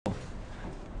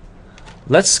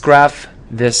Let's graph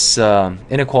this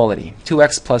inequality.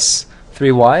 2x plus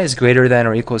 3y is greater than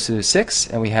or equal to 6,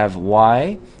 and we have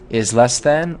y is less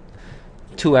than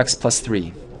 2x plus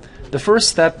 3. The first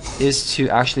step is to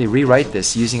actually rewrite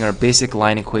this using our basic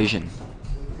line equation.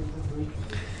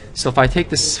 So if I take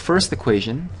this first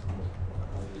equation,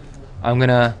 I'm going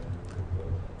to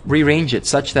rearrange it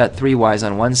such that 3y is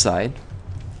on one side.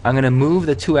 I'm going to move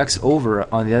the 2x over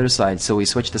on the other side, so we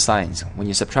switch the signs. When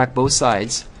you subtract both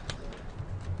sides,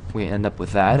 we end up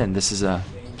with that, and this is a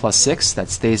plus 6 that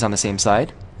stays on the same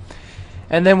side.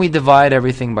 And then we divide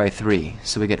everything by 3.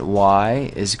 So we get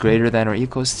y is greater than or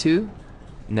equals to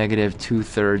negative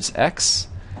 2/3 x,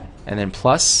 and then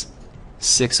plus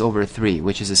 6 over 3,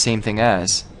 which is the same thing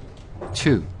as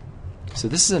 2. So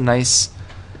this is a nice,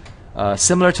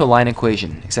 similar to a line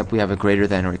equation, except we have a greater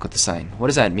than or equal to sign. What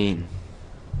does that mean?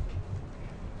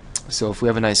 So if we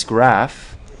have a nice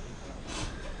graph,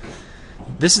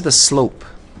 this is the slope.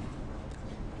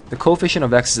 The coefficient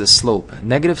of x is the slope.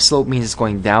 Negative slope means it's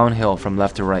going downhill from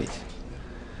left to right.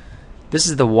 This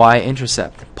is the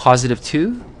y-intercept. Positive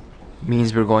 2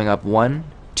 means we're going up 1,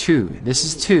 2. This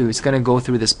is 2. It's going to go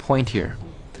through this point here.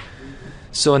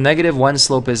 So a negative 1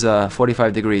 slope is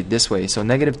 45 degrees this way. So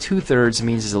negative 2/3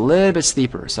 means it's a little bit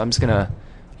steeper. So I'm just going to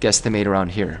guesstimate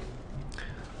around here.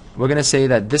 We're going to say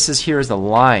that this is here is the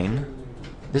line.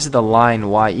 This is the line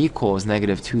y equals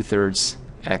negative 2/3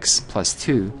 x plus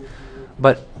 2.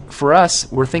 But for us,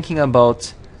 we're thinking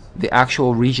about the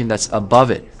actual region that's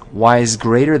above it. Y is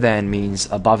greater than means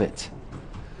above it.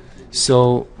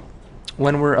 So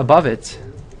when we're above it,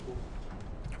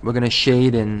 we're going to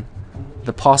shade in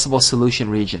the possible solution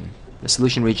region. The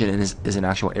solution region is an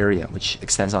actual area which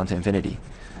extends on to infinity.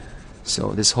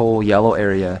 So this whole yellow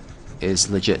area is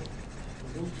legit.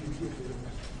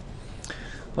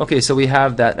 Okay, so we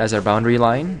have that as our boundary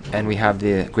line, and we have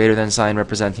the greater than sign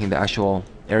representing the actual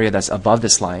area that's above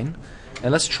this line.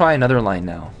 And let's try another line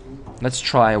now. Let's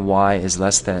try y is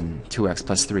less than 2x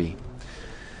plus 3.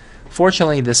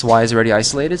 Fortunately, this y is already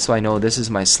isolated, so I know this is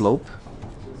my slope,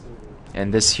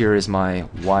 and this here is my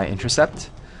y-intercept.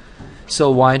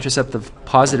 So y-intercept of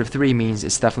positive 3 means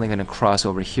it's definitely going to cross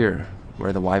over here,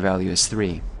 where the y value is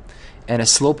 3. And a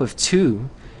slope of 2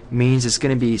 means it's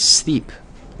going to be steep,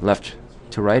 left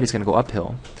to right, it's going to go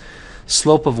uphill.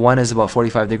 Slope of 1 is about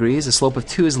 45 degrees. The slope of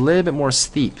 2 is a little bit more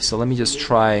steep. So let me just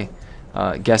try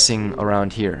guessing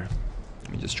around here.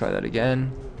 Let me just try that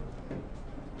again.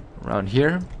 Around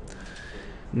here.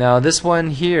 Now this one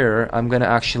here, I'm going to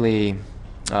actually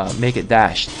make it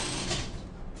dashed.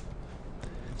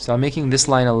 So I'm making this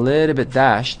line a little bit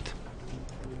dashed.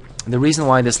 The reason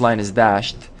why this line is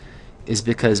dashed is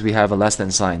because we have a less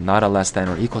than sign, not a less than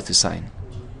or equal to sign.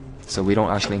 So we don't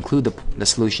actually include the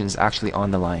solutions actually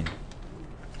on the line.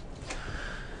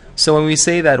 So when we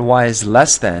say that y is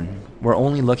less than, we're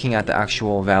only looking at the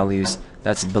actual values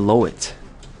that's below it.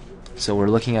 So we're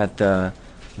looking at the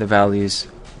values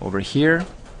over here,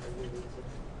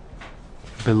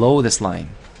 below this line.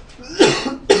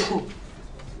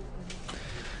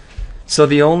 So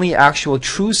the only actual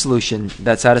true solution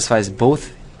that satisfies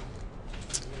both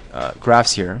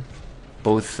graphs here,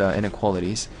 both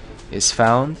inequalities, is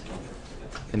found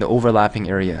in the overlapping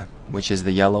area, which is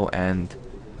the yellow and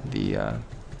the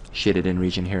shaded in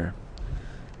region here.